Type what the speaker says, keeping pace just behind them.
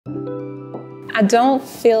I don't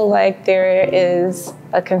feel like there is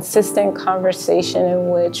a consistent conversation in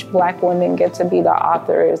which Black women get to be the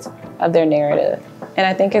authors of their narrative. And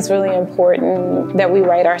I think it's really important that we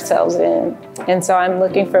write ourselves in. And so I'm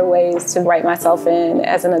looking for ways to write myself in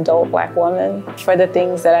as an adult Black woman for the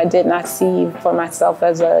things that I did not see for myself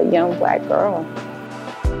as a young Black girl.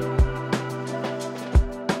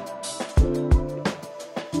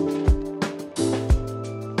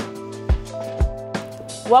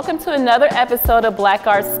 Welcome to another episode of Black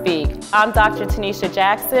Arts Speak. I'm Dr. Tanisha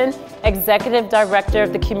Jackson, Executive Director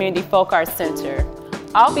of the Community Folk Arts Center.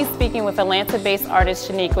 I'll be speaking with Atlanta-based artist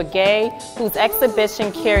Shanequa Gay, whose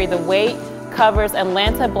exhibition Carry the Weight covers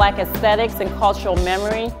Atlanta Black aesthetics and cultural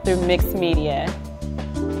memory through mixed media.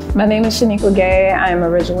 My name is Shanequa Gay. I'm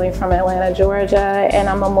originally from Atlanta, Georgia, and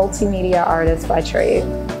I'm a multimedia artist by trade.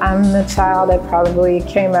 I'm the child that probably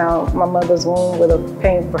came out my mother's womb with a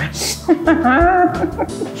paintbrush.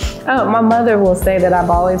 My mother will say that I've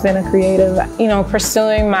always been a creative. You know,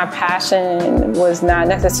 pursuing my passion was not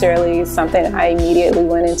necessarily something I immediately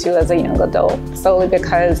went into as a young adult, solely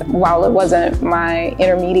because while it wasn't my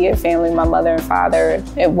intermediate family, my mother and father,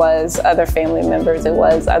 it was other family members, it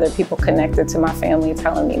was other people connected to my family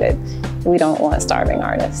telling me that we don't want starving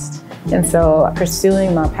artists. And so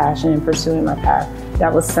pursuing my passion and pursuing my path,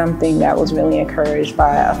 that was something that was really encouraged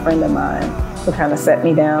by a friend of mine who kind of set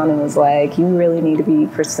me down and was like, you really need to be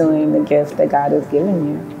pursuing the gift that God has given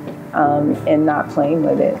you and not playing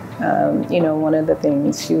with it. You know, one of the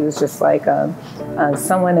things she was just like,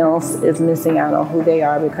 someone else is missing out on who they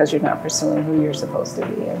are because you're not pursuing who you're supposed to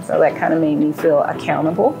be. And so that kind of made me feel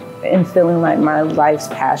accountable and feeling like my life's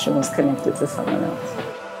passion was connected to someone else.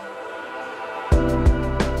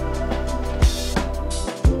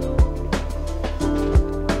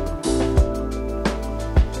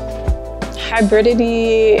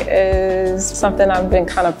 Hybridity is something I've been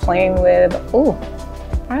kind of playing with,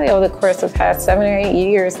 probably over the course of the past 7 or 8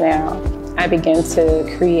 years now. I began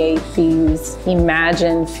to create these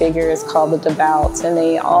imagined figures called the Devouts, and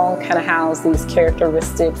they all kind of house these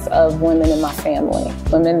characteristics of women in my family.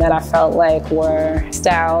 Women that I felt like were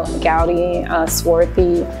stout, gouty,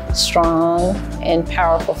 swarthy, strong, and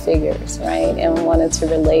powerful figures, right? And wanted to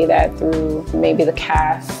relay that through maybe the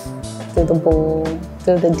calf, through the bull,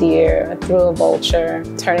 through the deer, through a vulture,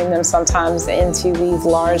 turning them sometimes into these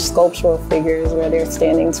large sculptural figures where they're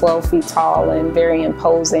standing 12 feet tall and very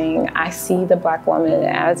imposing. I see the Black woman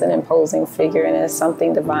as an imposing figure and as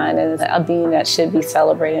something divine and a being that should be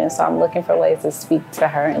celebrated. And so I'm looking for ways to speak to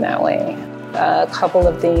her in that way. A couple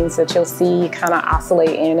of things that you'll see kind of oscillate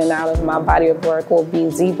in and out of my body of work will be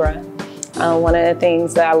zebra. One of the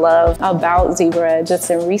things that I love about zebra, just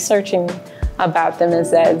in researching about them,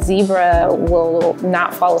 is that zebra will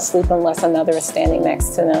not fall asleep unless another is standing next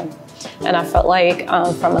to them. And I felt like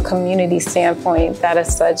from a community standpoint, that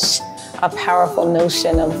is such a powerful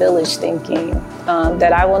notion of village thinking,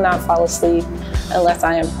 that I will not fall asleep unless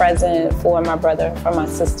I am present for my brother, for my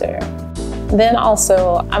sister. Then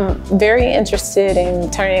also, I'm very interested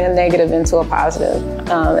in turning a negative into a positive,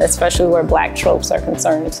 especially where Black tropes are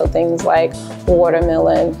concerned. So things like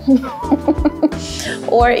watermelon,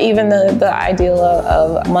 or even the ideal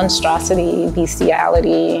of monstrosity,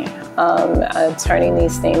 bestiality, turning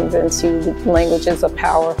these things into languages of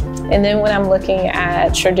power. And then when I'm looking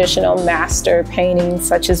at traditional master paintings,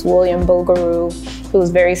 such as William Bouguereau, who's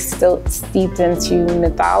very still steeped into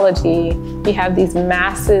mythology, you have these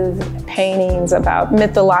massive paintings about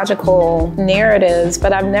mythological narratives,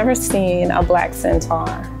 but I've never seen a Black centaur,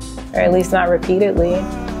 or at least not repeatedly.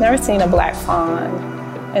 Never seen a Black faun.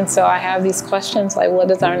 And so I have these questions like, what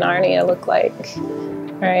does our Narnia look like?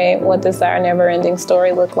 Right? What does our never-ending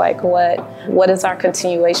story look like? What is our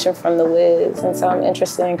continuation from the Wiz? And so I'm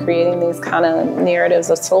interested in creating these kind of narratives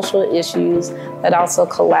of social issues that also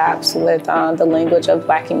collapse with the language of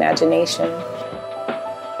Black imagination.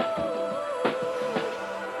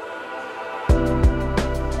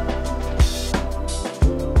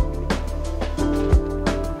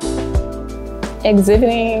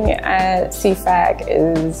 Exhibiting at CFAC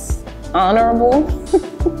is honorable.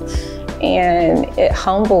 And it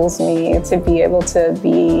humbles me to be able to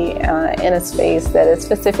be in a space that is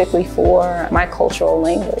specifically for my cultural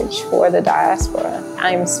language, for the diaspora.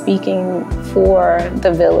 I'm speaking for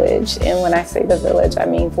the village, and when I say the village, I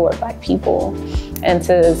mean for Black people. And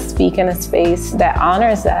to speak in a space that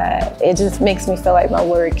honors that, it just makes me feel like my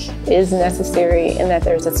work is necessary and that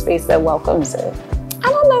there's a space that welcomes it. I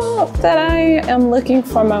don't know that I am looking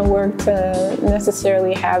for my work to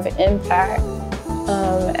necessarily have impact.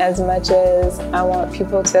 as much as I want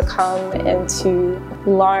people to come into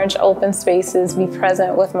large open spaces, be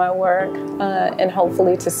present with my work, and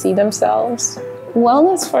hopefully to see themselves.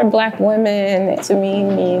 Wellness for Black women to me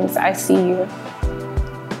means I see you.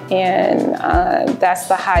 And that's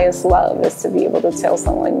the highest love, is to be able to tell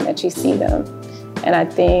someone that you see them. And I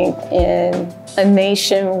think in a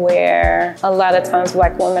nation where a lot of times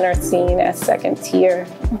Black women are seen as second tier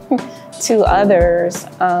to others,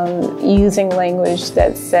 using language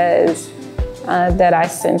that says that I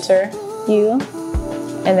center you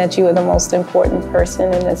and that you are the most important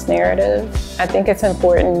person in this narrative. I think it's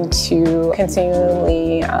important to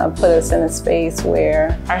continually put us in a space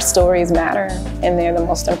where our stories matter and they're the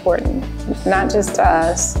most important, not just to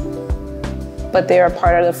us, but they're a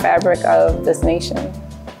part of the fabric of this nation.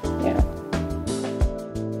 Yeah.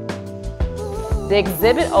 The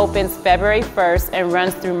exhibit opens February 1st and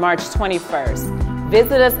runs through March 21st.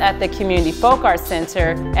 Visit us at the Community Folk Arts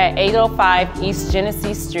Center at 805 East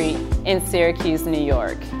Genesee Street in Syracuse, New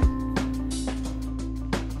York.